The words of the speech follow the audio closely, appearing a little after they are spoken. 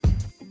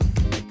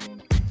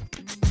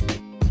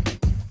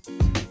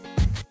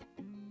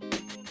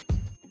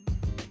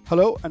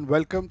Hello and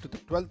welcome to the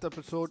 12th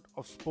episode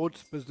of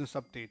Sports Business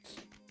Updates,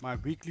 my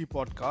weekly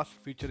podcast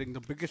featuring the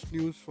biggest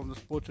news from the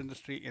sports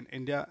industry in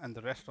India and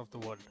the rest of the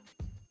world.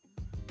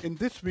 In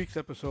this week's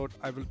episode,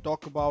 I will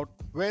talk about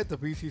where the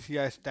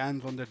BCCI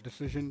stands on their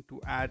decision to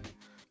add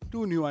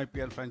two new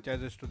IPL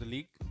franchises to the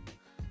league.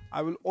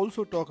 I will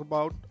also talk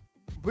about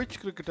which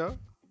cricketer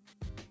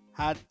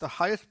had the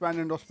highest brand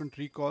endorsement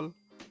recall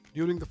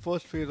during the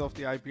first phase of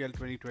the IPL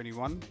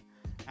 2021,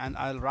 and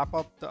I'll wrap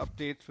up the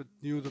updates with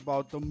news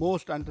about the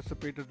most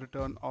anticipated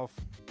return of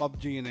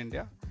PUBG in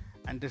India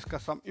and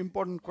discuss some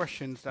important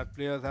questions that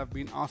players have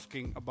been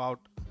asking about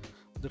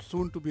the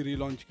soon to be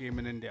relaunched game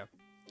in India.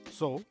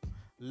 So,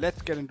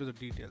 let's get into the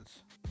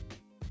details.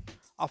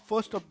 Our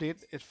first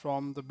update is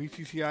from the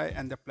BCCI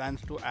and their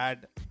plans to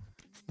add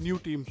new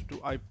teams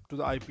to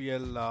the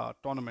IPL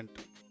tournament.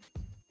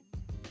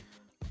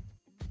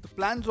 The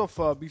plans of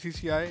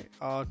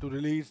BCCI to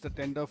release the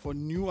tender for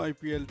new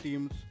IPL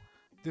teams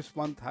this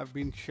month have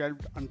been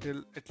shelved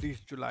until at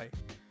least July.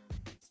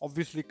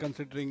 Obviously,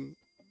 considering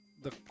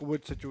the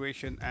COVID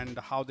situation and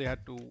how they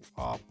had to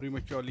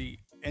prematurely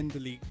end the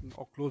league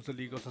or close the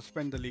league or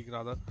suspend the league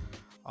rather,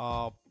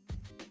 uh,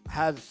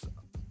 has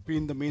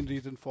been the main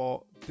reason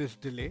for this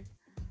delay.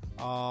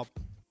 Uh,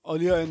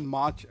 Earlier in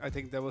March, I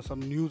think there was some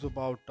news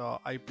about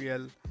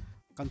IPL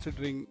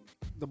considering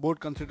the board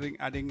considering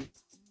adding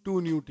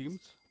two new teams,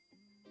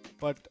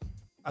 but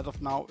as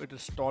of now it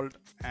is stalled,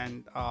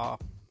 and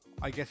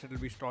I guess it will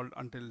be stalled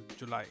until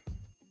July.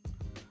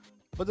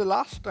 But the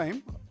last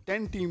time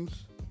 10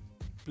 teams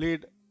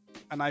played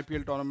an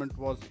IPL tournament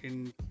was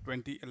in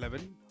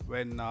 2011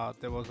 when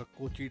there was a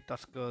Kochi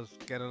Tuskers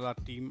Kerala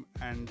team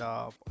and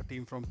a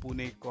team from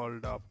Pune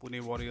called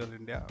Pune Warriors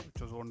India,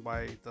 which was owned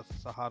by the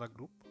Sahara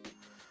Group.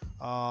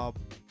 Uh,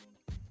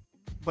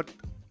 but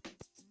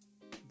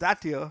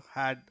that year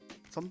had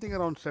something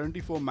around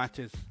 74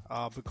 matches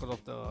because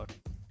of the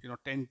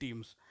 10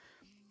 teams,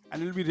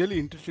 and it'll be really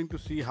interesting to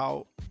see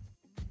how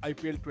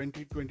IPL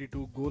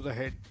 2022 goes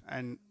ahead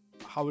and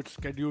how it's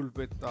scheduled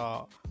with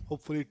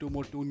hopefully two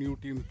new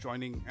teams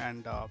joining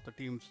and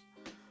the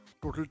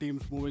total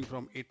teams moving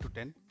from 8 to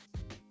 10.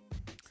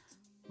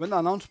 When the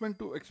announcement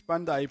to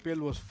expand the IPL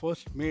was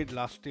first made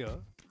last year,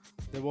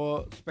 there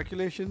were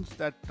speculations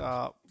that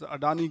the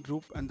Adani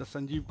Group and the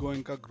Sanjeev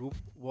Goenka Group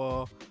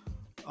were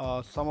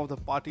some of the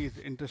parties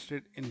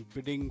interested in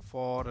bidding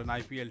for an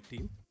IPL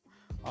team.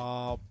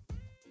 Uh,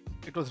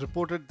 it was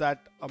reported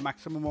that a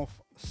maximum of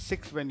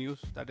six venues,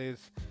 that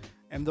is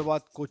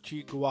Ahmedabad,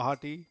 Kochi,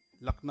 Guwahati,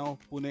 Lucknow,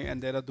 Pune,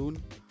 and Dehradun,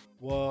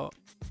 were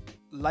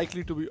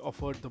likely to be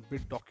offered the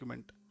bid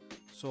document.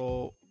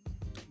 So,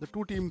 the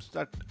two teams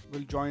that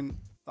will join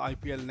the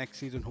IPL next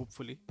season,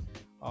 hopefully,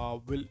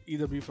 will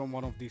either be from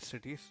one of these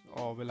cities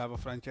or will have a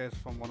franchise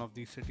from one of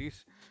these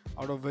cities,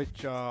 out of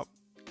which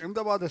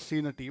Ahmedabad has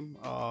seen a team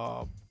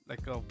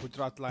like a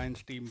Gujarat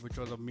Lions team, which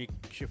was a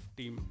makeshift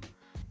team.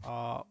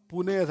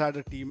 Pune has had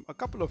a team, a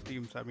couple of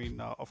teams. I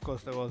mean, of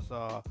course, there was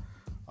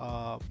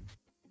uh,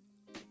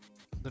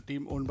 the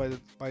team owned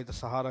by the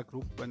Sahara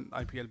Group when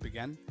IPL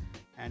began,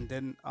 and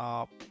then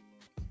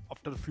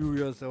after a few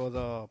years, there was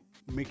a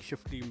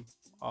makeshift team,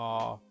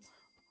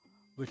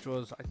 which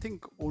was I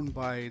think owned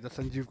by the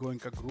Sanjeev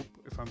Goenka Group,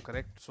 if I'm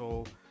correct.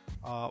 So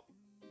uh,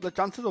 the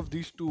chances of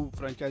these two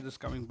franchises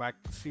coming back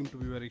seem to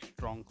be very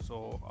strong.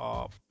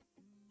 So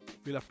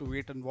we'll have to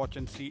wait and watch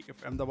and see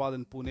if Ahmedabad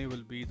and Pune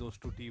will be those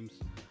two teams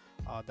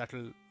that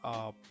will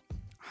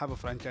have a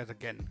franchise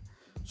again.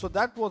 So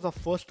that was our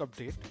first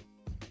update.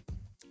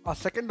 Our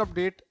second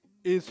update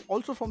is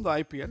also from the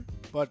IPL,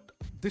 but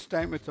this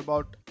time it's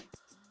about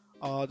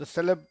the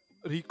celeb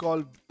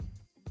recall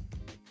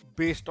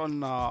based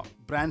on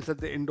brands that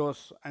they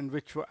endorse and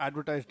which were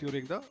advertised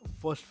during the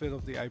first phase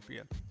of the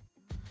IPL.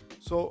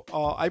 So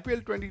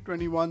IPL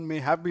 2021 may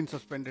have been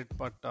suspended,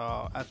 but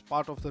as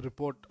part of the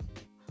report,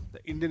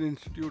 the Indian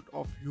Institute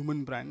of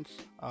Human Brands,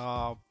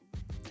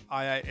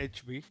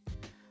 IIHB,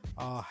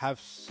 have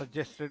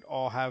suggested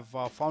or have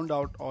found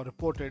out or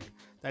reported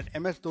that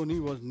MS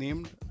Dhoni was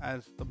named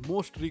as the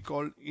most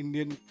recalled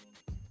Indian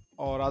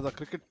or rather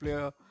cricket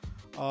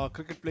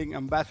playing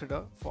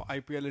ambassador for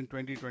IPL in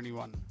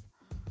 2021.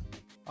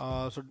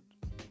 So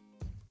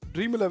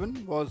Dream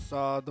 11 was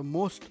the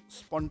most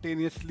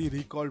spontaneously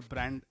recalled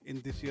brand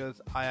in this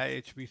year's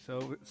IIHB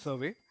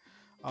survey,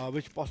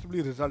 which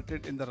possibly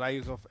resulted in the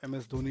rise of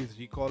MS Dhoni's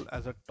recall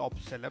as a top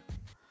celeb.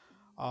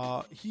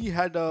 He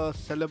had a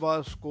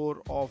Celebar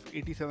score of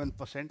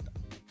 87%,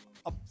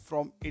 up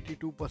from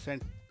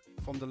 82%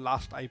 from the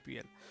last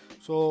IPL.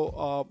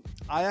 So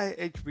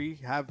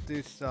IIHB have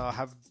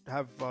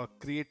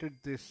created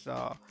this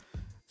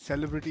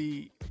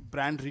celebrity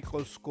brand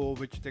recall score,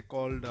 which they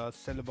called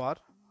Celebar.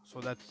 So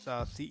that's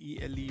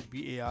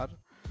CELEBAR,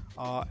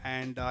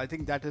 and I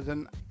think that is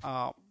an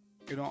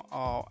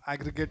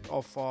aggregate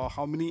of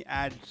how many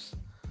ads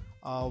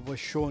were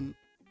shown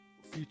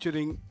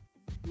featuring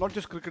not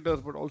just cricketers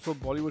but also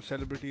Bollywood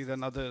celebrities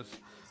and others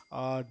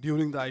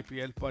during the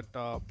IPL. But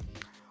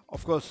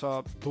Of course,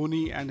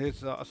 Dhoni and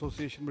his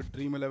association with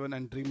Dream 11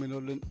 and Dream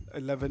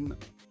 11,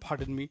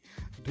 pardon me,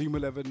 Dream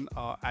 11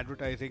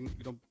 advertising,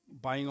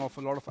 buying off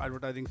a lot of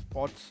advertising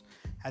spots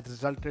has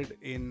resulted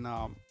in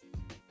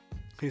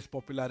his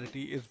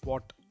popularity is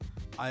what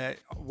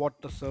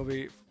the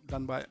survey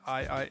done by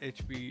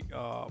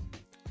IIHB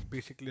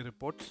basically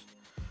reports.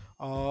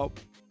 Uh,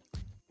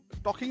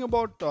 Talking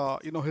about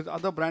his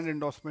other brand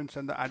endorsements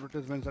and the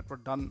advertisements that were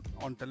done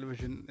on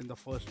television in the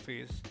first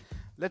phase,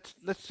 let's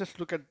just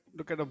look at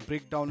a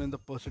breakdown in the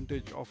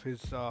percentage of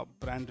his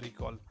brand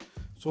recall.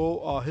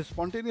 So his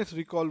spontaneous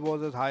recall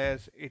was as high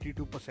as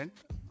 82%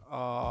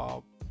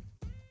 uh,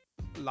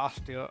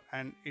 last year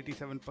and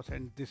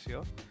 87% this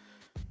year.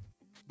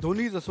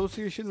 Dhoni's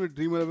association with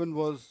Dream 11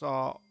 was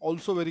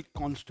also very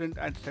constant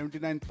at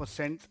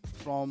 79%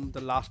 from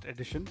the last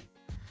edition.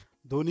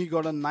 Dhoni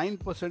got a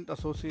 9%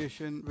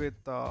 association with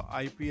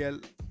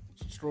IPL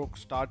stroke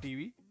Star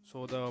TV.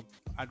 So the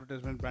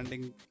advertisement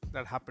branding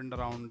that happened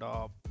around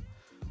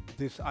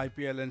this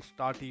IPL and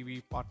Star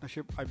TV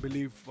partnership, I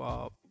believe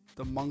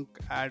the Monk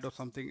ad or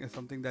something is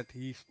something that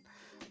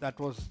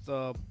was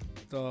the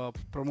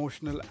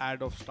promotional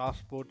ad of Star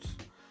Sports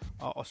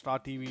or Star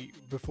TV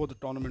before the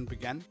tournament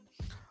began.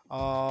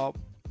 Uh,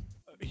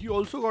 he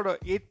also got a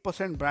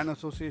 8% brand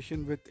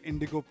association with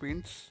Indigo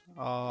Paints,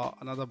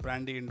 another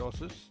brand he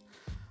endorses.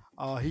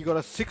 He got a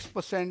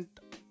 6%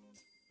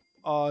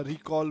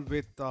 recall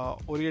with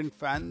Orient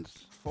fans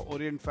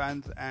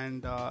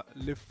and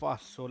Live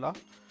Fast Solar.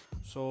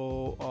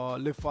 So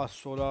Live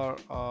Fast Solar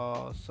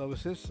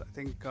services. I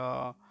think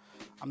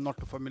I'm not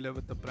too familiar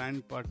with the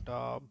brand, but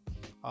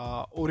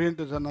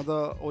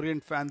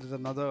Orient Fans is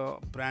another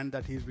brand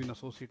that he's been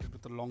associated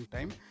with a long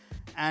time.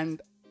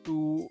 And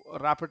to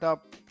wrap it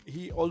up,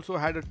 he also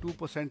had a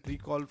 2%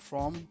 recall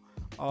from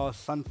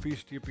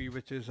Sunfeast TP,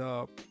 which is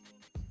a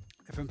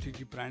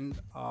FMCG brand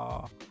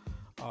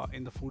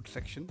in the food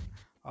section.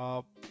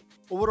 Uh,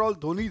 Overall,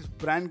 Dhoni's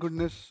brand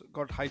goodness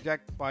got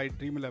hijacked by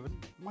Dream 11,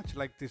 much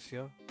like this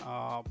year.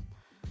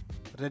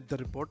 Read the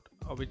report,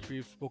 which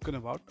we've spoken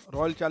about.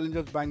 Royal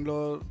Challengers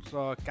Bangalore's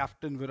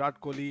captain Virat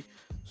Kohli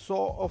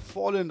saw a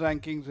fall in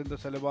rankings in the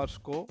Celebar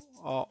score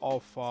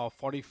of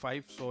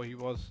 45, so he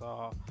was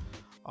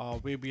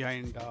way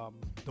behind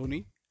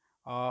Dhoni.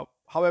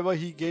 However,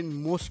 he gained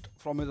most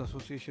from his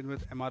association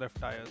with MRF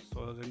tires.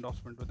 So his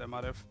endorsement with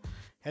MRF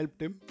helped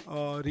him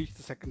reach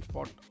the second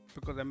spot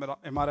because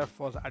MRF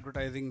was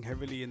advertising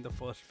heavily in the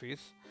first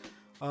phase.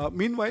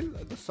 Meanwhile,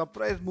 the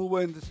surprise mover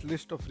in this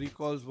list of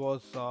recalls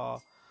was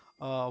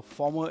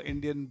former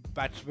Indian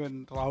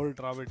batsman Rahul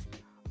Dravid,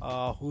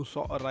 who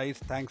saw a rise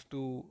thanks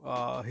to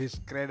his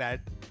cred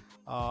ad.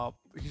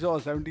 He saw a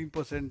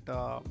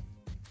 17%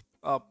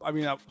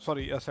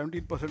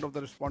 17% of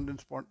the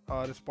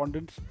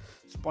respondents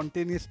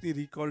spontaneously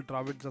recalled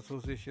Dravid's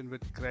association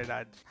with cred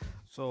ads.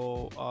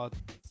 So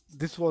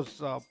this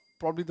was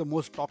probably the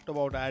most talked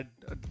about ad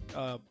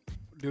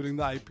during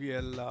the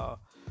IPL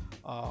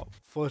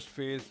first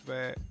phase,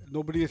 where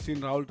nobody has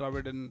seen Rahul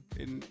Dravid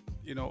in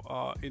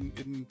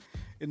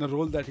a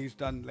role that he's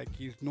done. Like,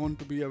 he's known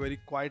to be a very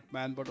quiet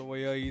man, but over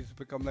here he's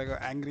become like an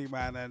angry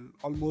man and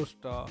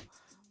almost goes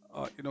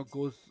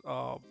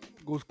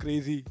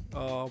crazy,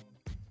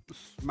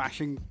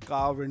 smashing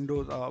car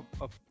windows,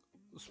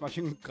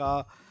 smashing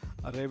car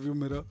rearview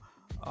mirror,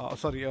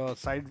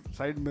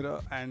 side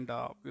mirror, and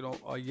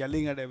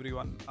yelling at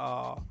everyone.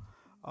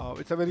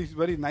 It's a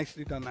very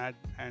nicely done ad,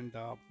 and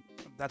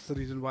that's the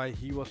reason why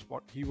he was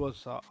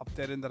up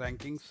there in the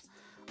rankings.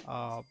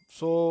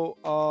 So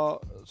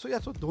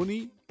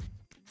Dhoni,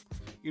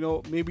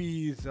 maybe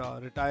he's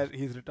retired.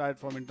 He's retired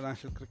from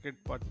international cricket,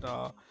 but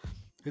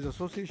his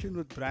association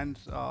with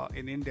brands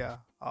in India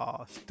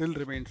still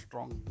remains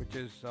strong, which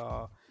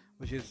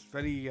is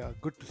very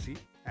good to see.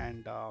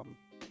 And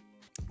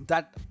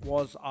that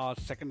was our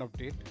second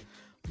update.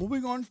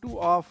 Moving on to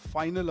our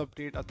final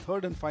update, a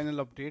third and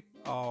final update,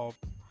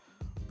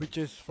 which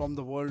is from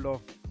the world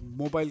of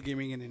mobile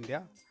gaming in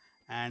India,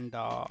 and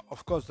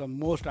of course the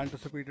most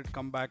anticipated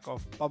comeback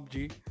of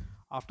PUBG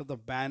after the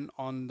ban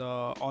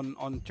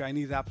on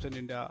Chinese apps in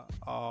India,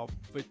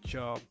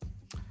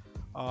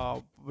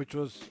 which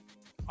was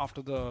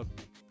after the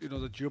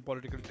the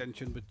geopolitical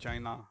tension with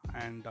China,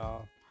 and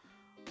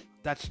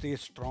that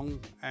stays strong.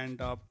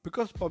 And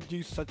because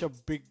PUBG is such a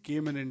big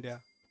game in India,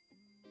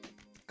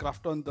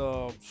 Krafton,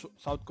 the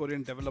South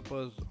Korean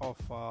developers of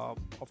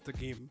the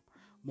game,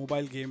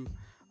 mobile game,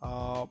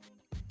 uh,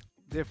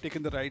 they have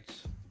taken the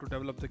rights to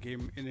develop the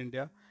game in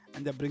India,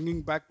 and they're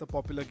bringing back the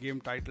popular game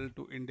title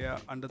to India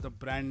under the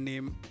brand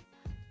name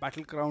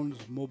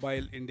Battlegrounds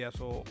Mobile India.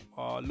 So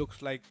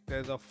looks like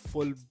there's a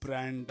full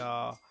brand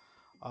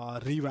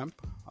revamp.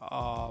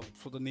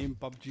 So the name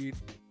PUBG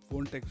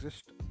won't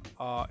exist.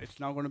 It's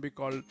now going to be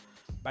called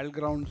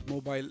Battlegrounds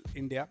Mobile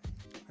India,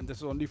 and this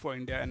is only for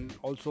India, and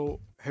also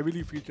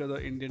heavily feature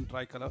the Indian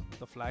tricolor,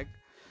 the flag.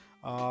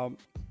 Um,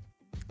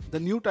 the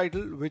new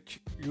title,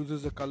 which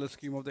uses the color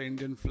scheme of the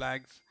Indian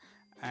flags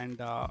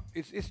and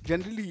it's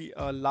generally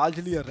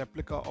largely a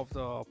replica of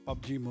the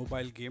PUBG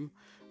mobile game.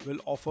 Will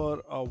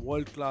offer a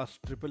world-class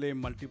AAA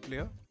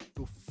multiplayer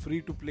to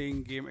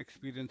free-to-playing game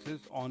experiences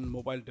on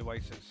mobile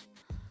devices.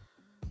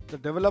 The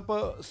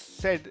developer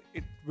said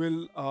it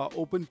will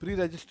open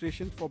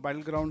pre-registration for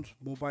Battlegrounds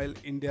Mobile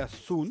India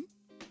soon,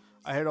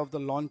 ahead of the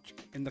launch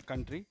in the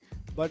country,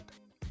 but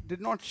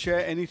did not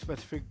share any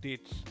specific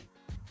dates.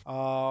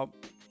 Uh,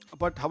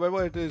 but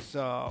however, it is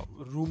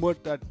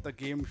rumored that the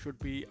game should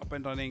be up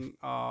and running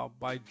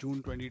by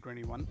June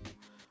 2021.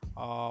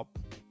 Uh,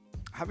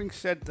 Having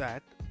said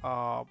that,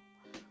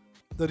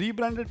 the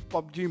rebranded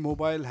PUBG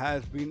Mobile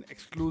has been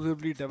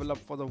exclusively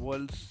developed for the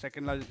world's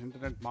second largest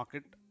internet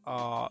market,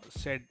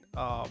 said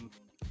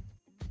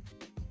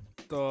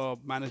the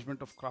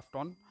management of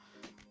Krafton,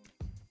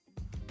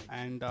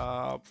 and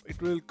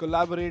it will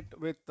collaborate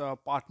with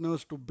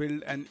partners to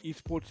build an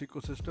esports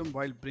ecosystem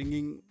while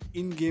bringing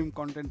in-game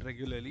content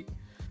regularly,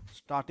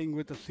 starting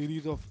with a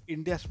series of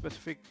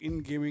India-specific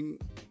in-gaming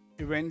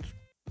events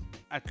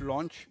at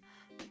launch,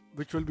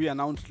 which will be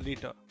announced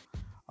later.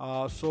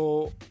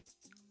 So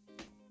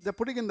they're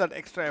putting in that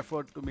extra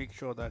effort to make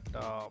sure that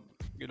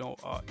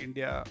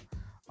India,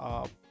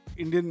 uh,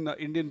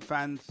 Indian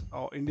fans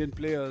or Indian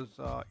players,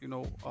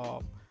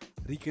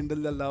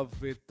 rekindle the love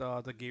with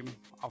the game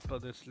after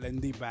this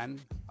lengthy ban,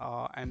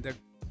 and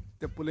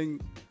they're pulling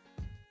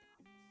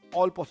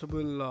all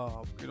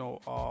possible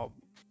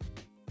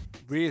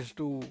ways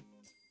to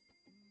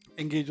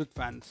engage with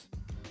fans.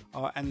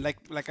 And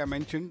like I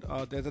mentioned,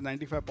 there's a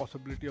 95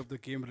 possibility of the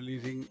game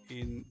releasing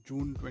in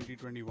June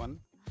 2021.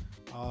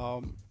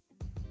 Um,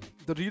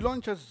 the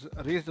relaunch has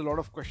raised a lot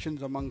of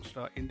questions amongst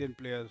Indian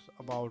players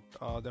about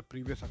their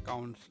previous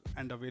accounts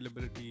and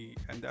availability,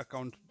 and the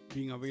accounts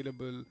being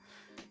available,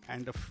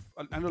 and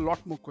a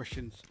lot more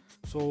questions.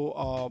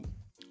 So,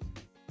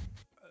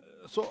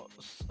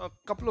 a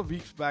couple of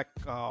weeks back,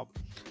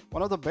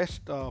 one of the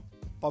best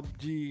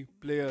PUBG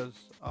players,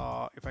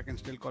 if I can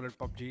still call it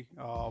PUBG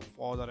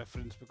for the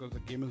reference because the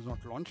game is not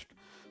launched.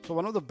 So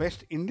one of the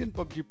best Indian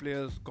PUBG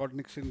players, God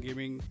Nixon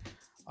Gaming,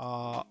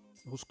 uh,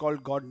 who's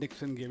called God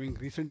Nixon Gaming,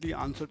 recently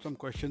answered some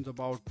questions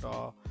about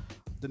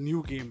the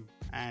new game,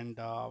 and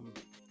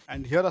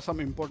here are some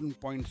important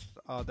points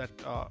that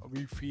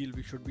we feel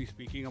we should be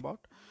speaking about.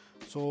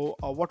 So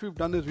what we've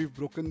done is we've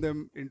broken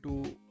them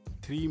into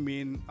three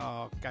main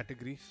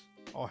categories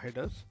or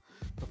headers.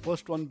 The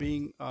first one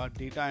being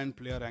data and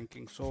player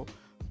ranking. So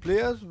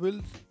players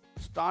will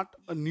start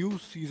a new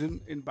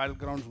season in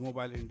Battlegrounds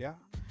Mobile India.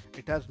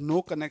 It has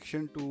no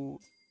connection to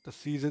the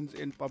seasons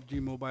in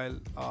PUBG Mobile,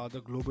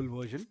 the global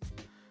version.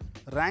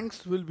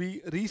 Ranks will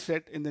be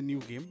reset in the new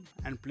game,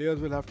 and players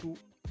will have to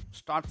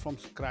start from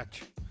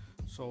scratch.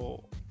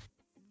 So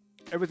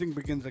everything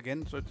begins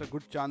again. So it's a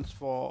good chance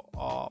for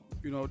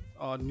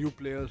new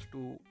players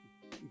to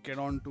get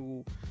on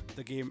to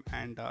the game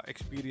and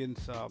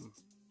experience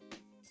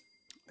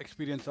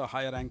a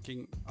higher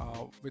ranking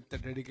with the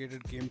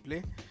dedicated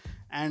gameplay.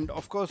 And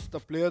of course, the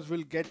players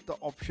will get the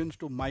options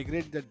to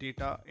migrate their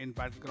data in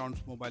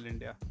Battlegrounds Mobile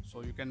India.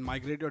 So you can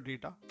migrate your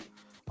data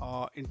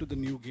into the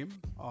new game.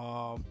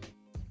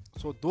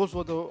 So those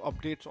were the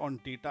updates on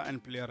data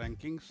and player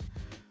rankings.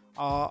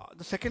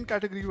 The second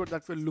category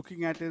that we're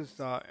looking at is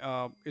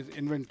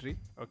inventory.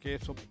 Okay,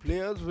 so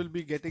players will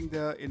be getting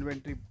their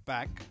inventory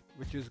back,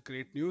 which is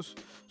great news.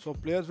 So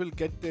players will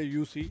get their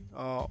UC,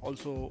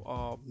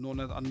 also known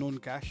as unknown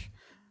cash.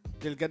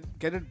 They'll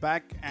get it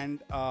back,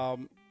 and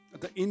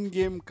the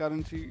in-game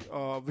currency,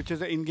 which is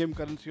the in-game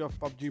currency of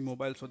PUBG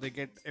Mobile. So they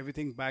get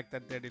everything back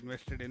that they'd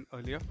invested in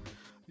earlier.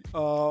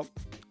 Uh,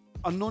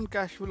 Unknown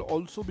cash will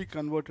also be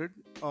converted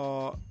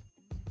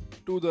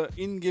to the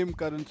in-game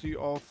currency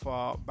of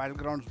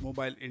Battlegrounds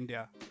Mobile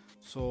India.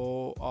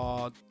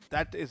 So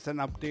that is an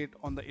update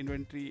on the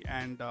inventory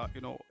and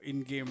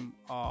in-game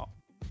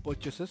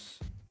purchases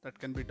that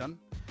can be done.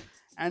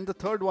 And the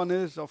third one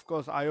is, of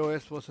course,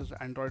 iOS versus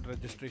Android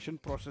registration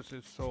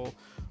processes. So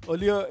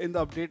earlier in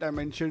the update, I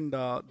mentioned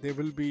they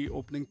will be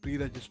opening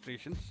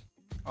pre-registrations.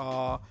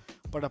 Uh,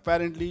 but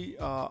apparently,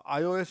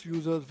 iOS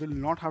users will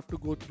not have to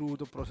go through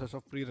the process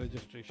of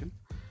pre-registration.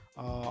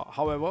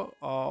 However,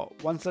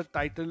 once the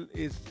title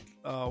is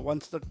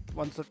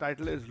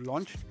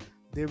launched,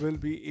 they will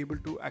be able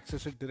to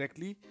access it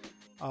directly.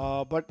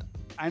 But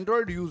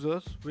Android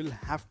users will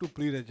have to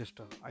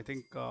pre-register. I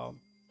think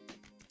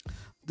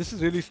this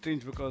is really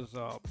strange because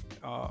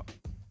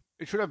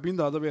it should have been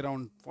the other way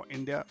around for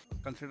India,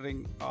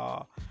 considering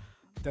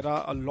there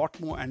are a lot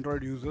more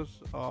Android users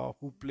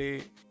who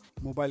play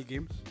mobile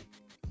games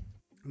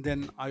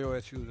than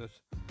iOS users.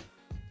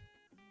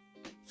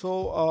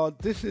 So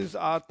this is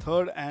our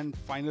third and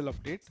final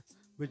update,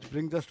 which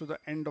brings us to the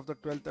end of the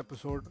 12th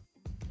episode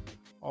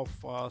of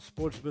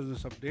Sports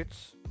Business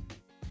Updates.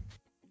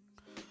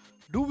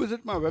 Do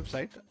visit my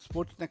website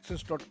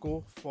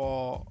sportsnexus.co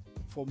for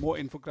more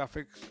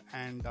infographics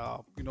and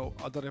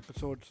other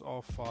episodes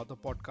of the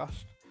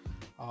podcast.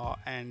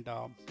 and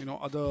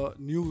other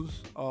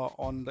news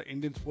on the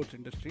Indian sports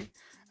industry.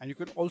 And you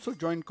can also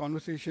join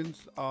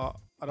conversations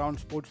around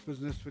sports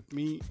business with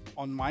me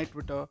on my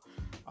Twitter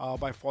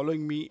by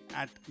following me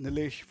at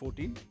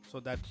Nilesh14. So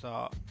that's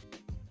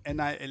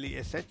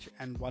Nilesh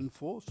and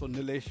 14. So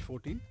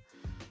Nilesh14.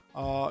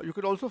 You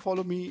could also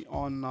follow me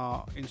on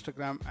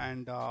Instagram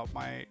and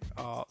my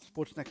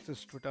Sports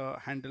Nexus Twitter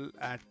handle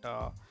at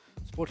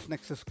Sports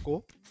Nexus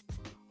Co.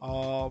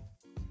 Uh,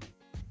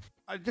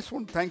 I just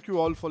want to thank you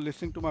all for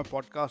listening to my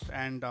podcast,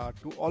 and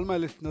to all my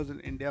listeners in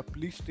India,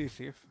 please stay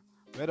safe,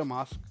 wear a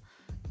mask,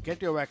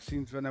 get your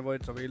vaccines whenever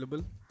it's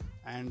available,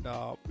 and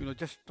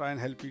just try and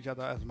help each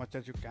other as much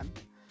as you can.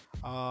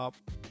 Uh,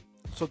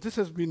 so this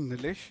has been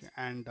Nilesh,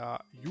 and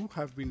you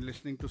have been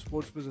listening to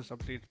Sports Business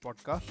Updates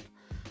podcast,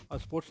 a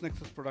Sports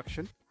Nexus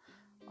production.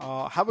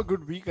 Have a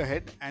good week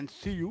ahead, and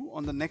see you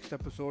on the next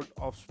episode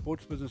of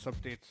Sports Business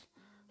Updates.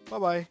 Bye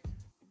bye.